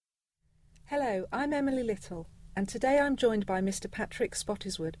Hello, I'm Emily Little, and today I'm joined by Mr. Patrick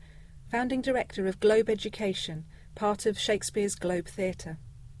Spottiswoode, Founding Director of Globe Education, part of Shakespeare's Globe Theatre.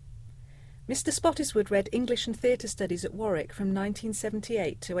 Mr. Spottiswoode read English and Theatre Studies at Warwick from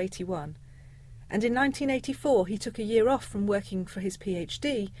 1978 to 81, and in 1984 he took a year off from working for his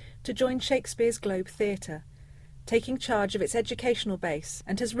PhD to join Shakespeare's Globe Theatre, taking charge of its educational base,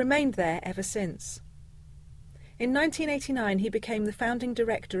 and has remained there ever since. In 1989 he became the founding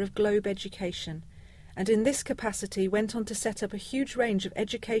director of Globe Education, and in this capacity went on to set up a huge range of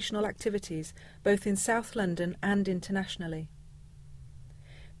educational activities both in South London and internationally.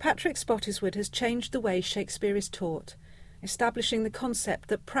 Patrick Spottiswoode has changed the way Shakespeare is taught, establishing the concept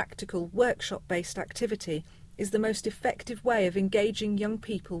that practical, workshop-based activity is the most effective way of engaging young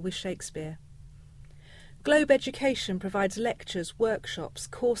people with Shakespeare. Globe Education provides lectures, workshops,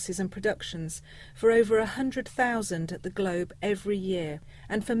 courses and productions for over 100,000 at the Globe every year,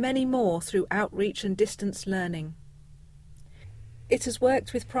 and for many more through outreach and distance learning. It has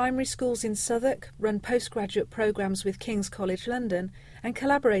worked with primary schools in Southwark, run postgraduate programmes with King's College London, and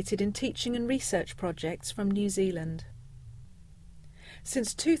collaborated in teaching and research projects from New Zealand.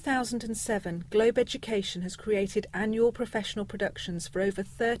 Since 2007, Globe Education has created annual professional productions for over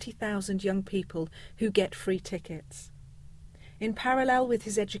 30,000 young people who get free tickets. In parallel with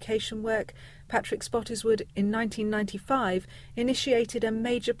his education work, Patrick Spottiswoode in 1995 initiated a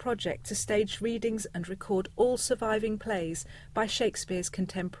major project to stage readings and record all surviving plays by Shakespeare's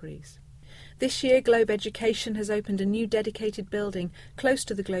contemporaries. This year, Globe Education has opened a new dedicated building close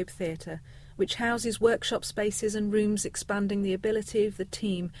to the Globe Theatre, which houses workshop spaces and rooms expanding the ability of the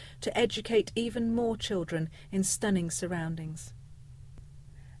team to educate even more children in stunning surroundings.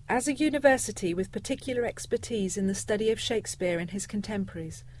 As a university with particular expertise in the study of Shakespeare and his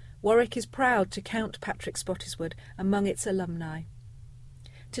contemporaries, Warwick is proud to count Patrick Spottiswoode among its alumni.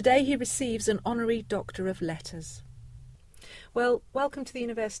 Today he receives an honorary Doctor of Letters. Well, welcome to the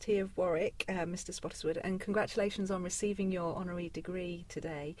University of Warwick, Mr. Spottiswoode, and congratulations on receiving your honorary degree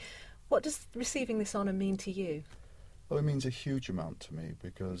today. What does receiving this honour mean to you? Well, it means a huge amount to me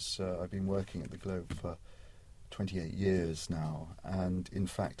because I've been working at the Globe for 28 years now, and in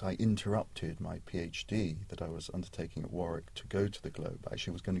fact I interrupted my PhD that I was undertaking at Warwick to go to the Globe.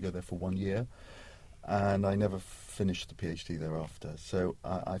 Actually, I was going to go there for 1 year, and I never finished the PhD thereafter. So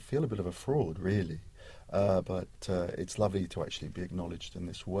I feel a bit of a fraud, really, but it's lovely to actually be acknowledged in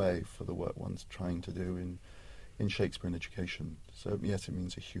this way for the work one's trying to do in Shakespeare and education. So yes, it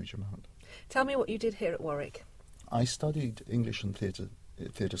means a huge amount. Tell me what you did here at Warwick. I studied English and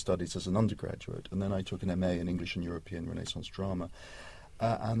theatre studies as an undergraduate, and then I took an MA in English and European Renaissance drama,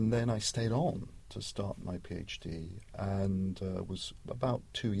 and then I stayed on to start my PhD, and was about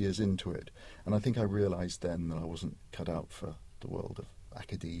 2 years into it, and I think I realised then that I wasn't cut out for the world of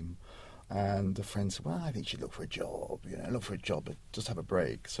academe. And a friend said, well, I think you should look for a job, but just have a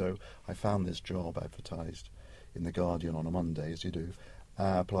break. So I found this job advertised in The Guardian on a Monday, as you do.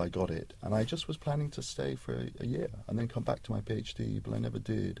 Applied, got it, and I just was planning to stay for a year and then come back to my PhD, but I never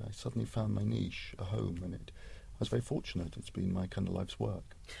did. I suddenly found my niche, a home, and I was very fortunate. It's been my kind of life's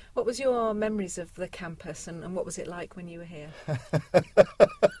work. What was your memories of the campus, and what was it like when you were here?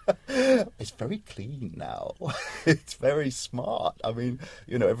 It's very clean now. It's very smart. I mean,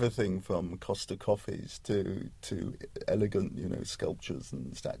 everything from Costa coffees to elegant, sculptures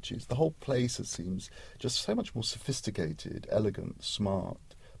and statues. The whole place, it seems, just so much more sophisticated, elegant, smart,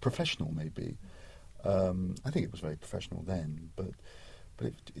 professional maybe. I think it was very professional then, but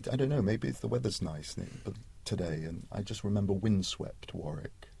I don't know, maybe the weather's nice but today, and I just remember windswept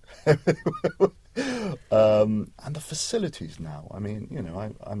Warwick. And the facilities now, I mean,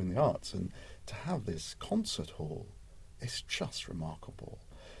 I'm in the arts, and to have this concert hall is just remarkable.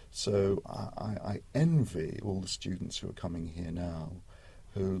 So I envy all the students who are coming here now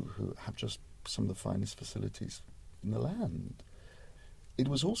who have just some of the finest facilities in the land. It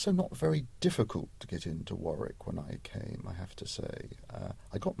was also not very difficult to get into Warwick when I came, I have to say.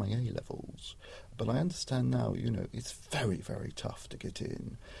 I got my A-levels, but I understand now, it's very, very tough to get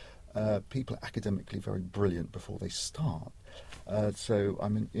in. People are academically very brilliant before they start. So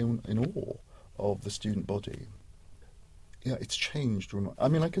I'm in awe of the student body. Yeah, it's changed. I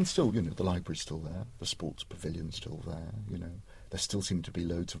mean, I can still, the library's still there, the sports pavilion's still there, There still seem to be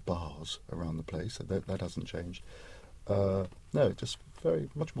loads of bars around the place. That hasn't changed. No, just very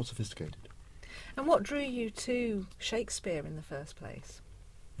much more sophisticated. And what drew you to Shakespeare in the first place?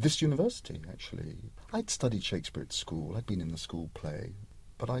 This university, actually. I'd studied Shakespeare at school. I'd been in the school play.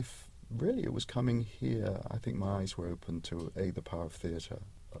 But it was coming here. I think my eyes were open to, the power of theatre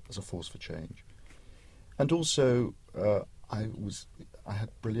as a force for change. And also, I had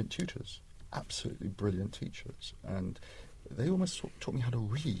brilliant tutors. absolutely brilliant teachers, and they almost taught me how to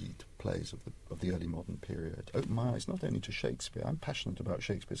read plays of the early modern period. Opened my eyes not only to Shakespeare. I'm passionate about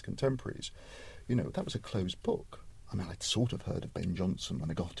Shakespeare's contemporaries. That was a closed book. I mean, I'd sort of heard of Ben Jonson when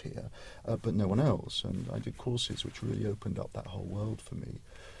I got here, but no one else. And I did courses which really opened up that whole world for me.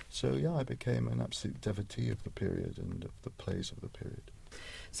 So, yeah, I became an absolute devotee of the period and of the plays of the period.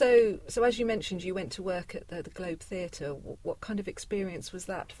 So as you mentioned, you went to work at the Globe Theatre. What kind of experience was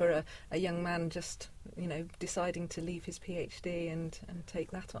that for a young man just, deciding to leave his PhD and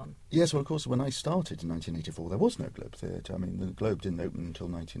take that on? Yes, well, of course, when I started in 1984, there was no Globe Theatre. I mean, the Globe didn't open until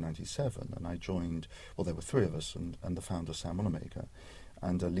 1997, and I joined, well, there were three of us, and the founder, Sam Wanamaker,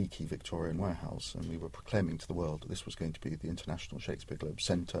 and a leaky Victorian warehouse, and we were proclaiming to the world that this was going to be the International Shakespeare Globe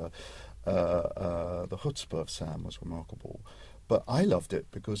Centre. The chutzpah of Sam was remarkable. But I loved it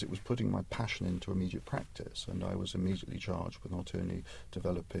because it was putting my passion into immediate practice, and I was immediately charged with not only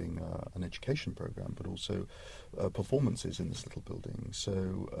developing an education program, but also performances in this little building.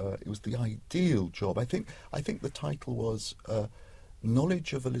 So it was the ideal job. I think the title was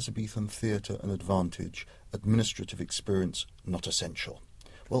Knowledge of Elizabethan Theatre and Advantage, Administrative Experience Not Essential.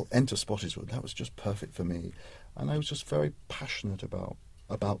 Well, enter Spottiswoode. That was just perfect for me, and I was just very passionate about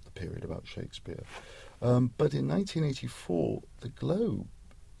the period, about Shakespeare. But in 1984, the Globe,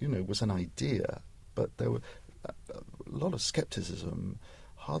 was an idea, but there were a lot of scepticism.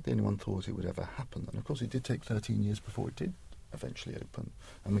 Hardly anyone thought it would ever happen. And of course, it did take 13 years before it did eventually open.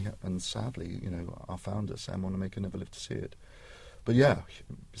 And sadly, our founder, Sam Wanamaker, never lived to see it. But yeah,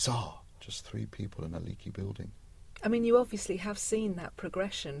 bizarre. Just three people in a leaky building. I mean, you obviously have seen that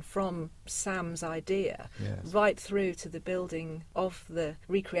progression from Sam's idea right through to the building of the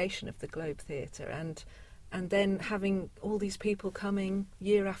recreation of the Globe Theatre, and then having all these people coming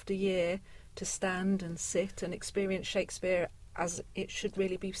year after year to stand and sit and experience Shakespeare as it should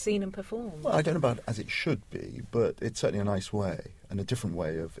really be seen and performed. Well, I don't know about as it should be, but it's certainly a nice way and a different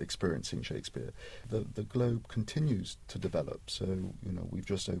way of experiencing Shakespeare. The Globe continues to develop, so we've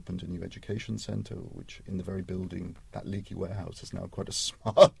just opened a new education centre, which in the very building, that leaky warehouse, is now quite a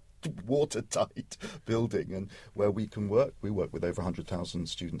smart, watertight building, and where we can work. We work with over 100,000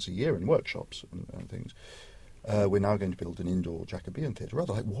 students a year in workshops and things. We're now going to build an indoor Jacobean theatre,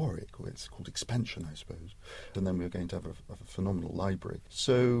 rather like Warwick, where it's called expansion, I suppose. And then we're going to have a phenomenal library.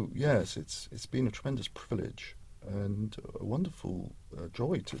 So, yes, it's been a tremendous privilege and a wonderful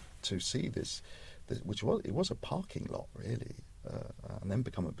joy to see this, which was a parking lot, really, and then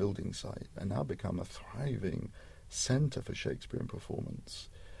become a building site, and now become a thriving centre for Shakespearean performance.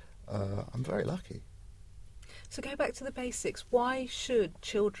 I'm very lucky. So go back to the basics. Why should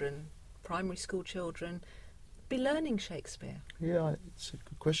children, primary school children, be learning Shakespeare? Yeah, it's a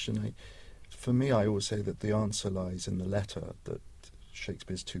good question. For me, I always say that the answer lies in the letter that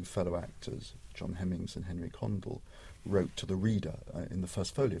Shakespeare's two fellow actors, John Hemmings and Henry Condell, wrote to the reader in the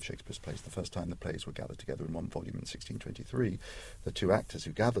first folio of Shakespeare's plays, the first time the plays were gathered together in one volume in 1623. The two actors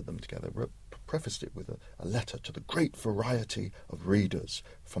who gathered them together prefaced it with a letter to the great variety of readers,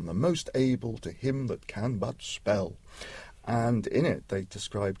 from the most able to him that can but spell. And in it they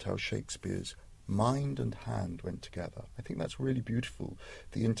described how Shakespeare's mind and hand went together. I think that's really beautiful.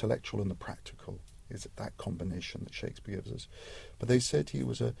 The intellectual and the practical is that combination that Shakespeare gives us. But they said he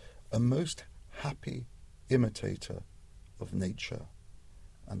was a most happy imitator of nature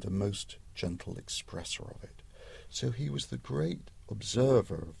and a most gentle expresser of it. So he was the great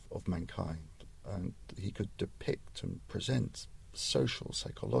observer of mankind, and he could depict and present social,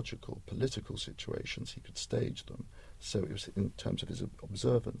 psychological, political situations. He could stage them. So it was in terms of his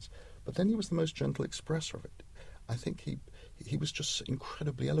observance. But then he was the most gentle expresser of it. I think he was just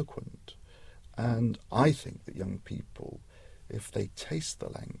incredibly eloquent. And I think that young people, if they taste the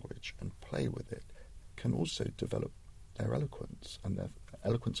language and play with it, can also develop their eloquence and their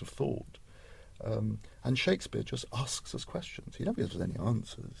eloquence of thought. And Shakespeare just asks us questions. He never gives us any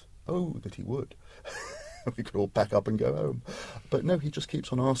answers. Oh, that he would. We could all pack up and go home. But no, he just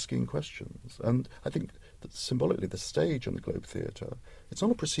keeps on asking questions. And I think that symbolically the stage in the Globe Theatre, it's not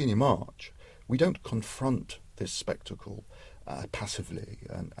a proscenium arch. We don't confront this spectacle passively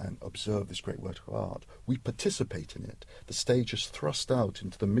and observe this great work of art. We participate in it. The stage is thrust out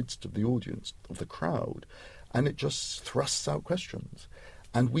into the midst of the audience, of the crowd, and it just thrusts out questions.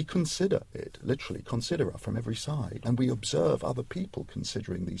 And we consider it, literally consider it from every side. And we observe other people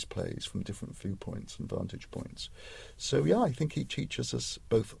considering these plays from different viewpoints and vantage points. So, yeah, I think he teaches us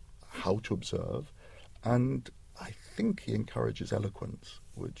both how to observe, and I think he encourages eloquence,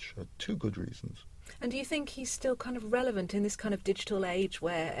 which are two good reasons. And do you think he's still kind of relevant in this kind of digital age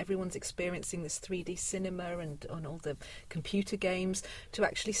where everyone's experiencing this 3D cinema and on all the computer games, to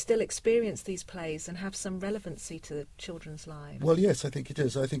actually still experience these plays and have some relevancy to the children's lives? Well, yes, I think it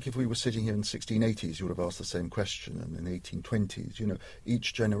is. I think if we were sitting here in the 1680s, you would have asked the same question, and in the 1820s. You know,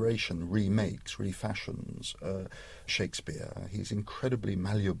 each generation remakes, refashions Shakespeare. He's incredibly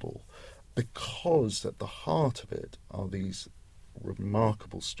malleable because at the heart of it are these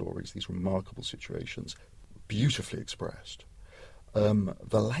remarkable stories, these remarkable situations, beautifully expressed.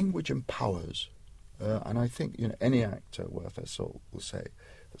 The language empowers, and I think any actor worth their salt will say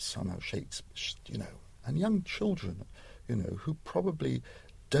that somehow Shakespeare, and young children, who probably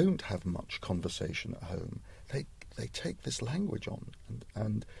don't have much conversation at home, they take this language on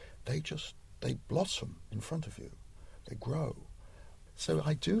and they blossom in front of you, they grow. So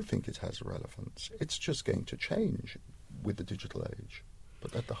I do think it has relevance. It's just going to change with the digital age,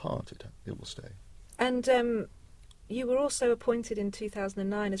 but at the heart it will stay. And you were also appointed in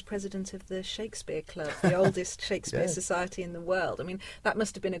 2009 as president of the Shakespeare Club, the oldest Shakespeare society in the world. I mean, that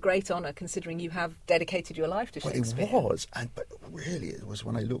must have been a great honour, considering you have dedicated your life to Shakespeare. Well, it was, but really it was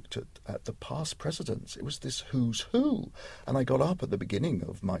when I looked at the past presidents, it was this who's who. And I got up at the beginning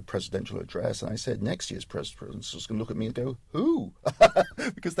of my presidential address and I said, next year's presidents was going to look at me and go, who?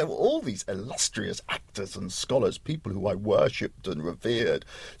 Because there were all these illustrious actors and scholars, people who I worshipped and revered.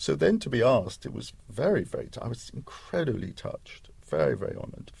 So then to be asked, it was very, very, I was incredibly touched, very, very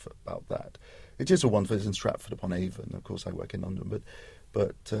honoured about that. It is a wonderful. It's in Stratford-upon-Avon. Of course, I work in London,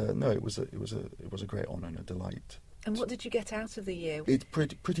 but no, it was a great honour and a delight. And what did you get out of the year? It's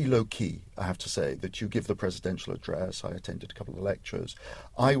pretty low-key, I have to say, that you give the presidential address. I attended a couple of lectures.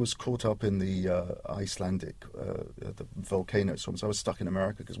 I was caught up in the Icelandic, the volcano storms. I was stuck in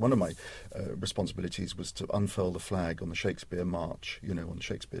America because one of my responsibilities was to unfurl the flag on the Shakespeare March, on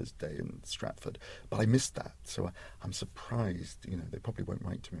Shakespeare's Day in Stratford. But I missed that, so I'm surprised. They probably won't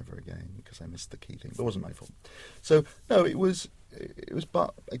write to me ever again because I missed the key thing. But it wasn't my fault. So, no, it was,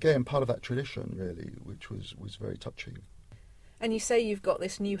 but again, part of that tradition, really, which was very touching. And you say you've got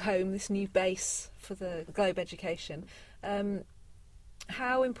this new home, this new base for the Globe Education.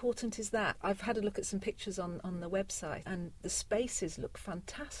 How important is that? I've had a look at some pictures on the website, and the spaces look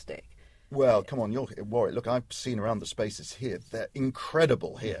fantastic. Well, come on, Warwick. Look, I've seen around the spaces here. They're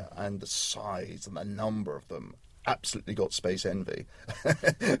incredible here, and the size and the number of them. Absolutely got space envy.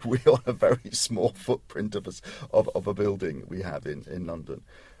 We are a very small footprint of a building we have in London,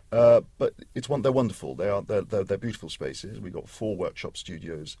 but they're wonderful. They're beautiful spaces. We've got 4 workshop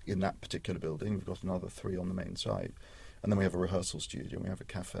studios in that particular building. We've got another 3 on the main site, and then we have a rehearsal studio. And we have a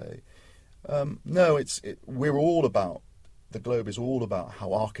cafe. We're all about. The Globe is all about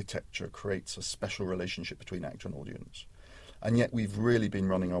how architecture creates a special relationship between actor and audience. And yet we've really been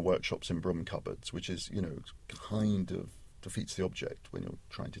running our workshops in broom cupboards, which is, kind of defeats the object when you're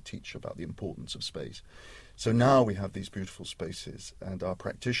trying to teach about the importance of space. So now we have these beautiful spaces, and our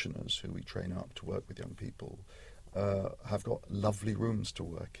practitioners, who we train up to work with young people, have got lovely rooms to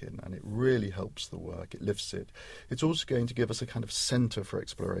work in, and it really helps the work. It lifts it. It's also going to give us a kind of centre for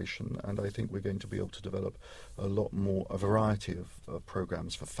exploration, and I think we're going to be able to develop a variety of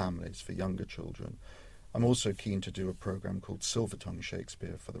programmes for families, for younger children. I'm also keen to do a programme called Silver Tongue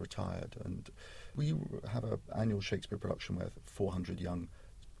Shakespeare for the retired, and we have an annual Shakespeare production where 400 young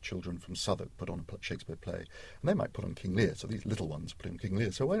children from Southwark put on a Shakespeare play, and they might put on King Lear, so these little ones put on King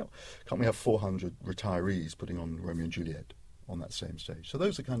Lear. So can't we have 400 retirees putting on Romeo and Juliet on that same stage? So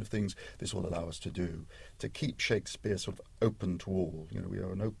those are the kind of things this will allow us to do, to keep Shakespeare sort of open to all. We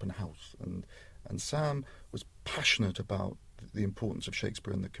are an open house, and Sam was passionate about the importance of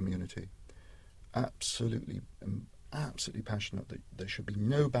Shakespeare in the community. Absolutely passionate that there should be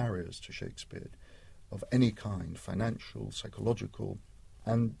no barriers to Shakespeare of any kind, financial, psychological,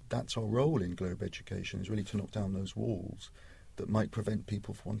 and that's our role in Globe Education, is really to knock down those walls that might prevent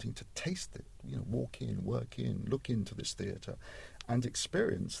people from wanting to taste it, walk in, work in, look into this theatre and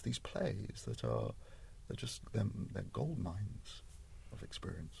experience these plays that they're gold mines of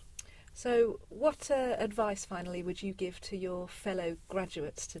experience. So what advice, finally, would you give to your fellow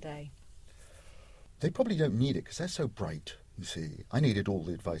graduates today? They probably don't need it because they're so bright, you see. I needed all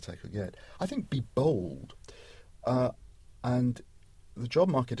the advice I could get. I think be bold. And the job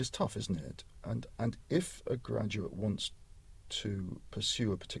market is tough, isn't it? And if a graduate wants to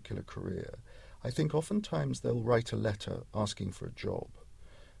pursue a particular career, I think oftentimes they'll write a letter asking for a job.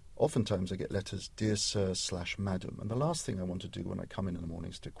 Oftentimes I get letters, dear sir / madam, and the last thing I want to do when I come in the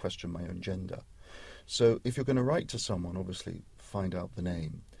morning is to question my own gender. So if you're going to write to someone, obviously find out the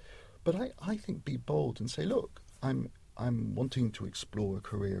name. But I think be bold and say, look, I'm wanting to explore a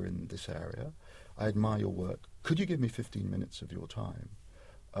career in this area. I admire your work. Could you give me 15 minutes of your time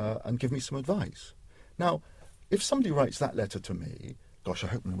and give me some advice? Now, if somebody writes that letter to me, gosh, I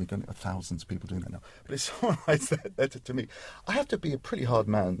hope we're going to have thousands of people doing that now, but if someone writes that letter to me, I have to be a pretty hard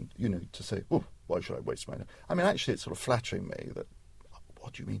man, to say, oh, why should I waste my time? I mean, actually, it's sort of flattering me that,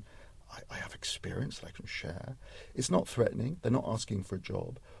 what do you mean? I have experience that I can share. It's not threatening. They're not asking for a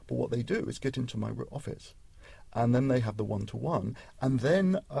job. But what they do is get into my office. And then they have the one-to-one. And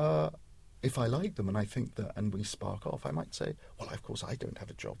then if I like them and I think that, and we spark off, I might say, well, of course, I don't have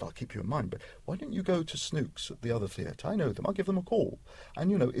a job. I'll keep you in mind. But why don't you go to Snooks at the other theatre? I know them. I'll give them a call.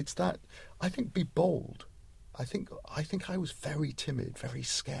 And, it's that, I think, be bold. I think I was very timid, very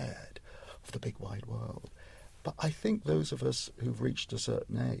scared of the big wide world. But I think those of us who've reached a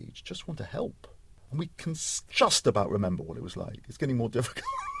certain age just want to help. And we can just about remember what it was like. It's getting more difficult.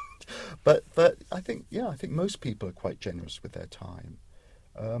 but I think most people are quite generous with their time,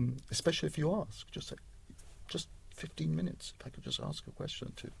 especially if you ask. Just 15 minutes, if I could just ask a question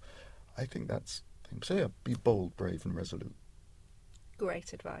or two. I think that's the thing. So, yeah, be bold, brave and resolute.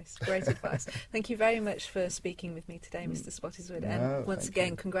 Great advice. Thank you very much for speaking with me today, Mr. Spottiswoode. And once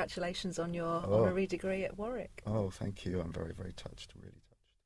again, congratulations on your honorary degree at Warwick. Oh, thank you. I'm very, very touched, really.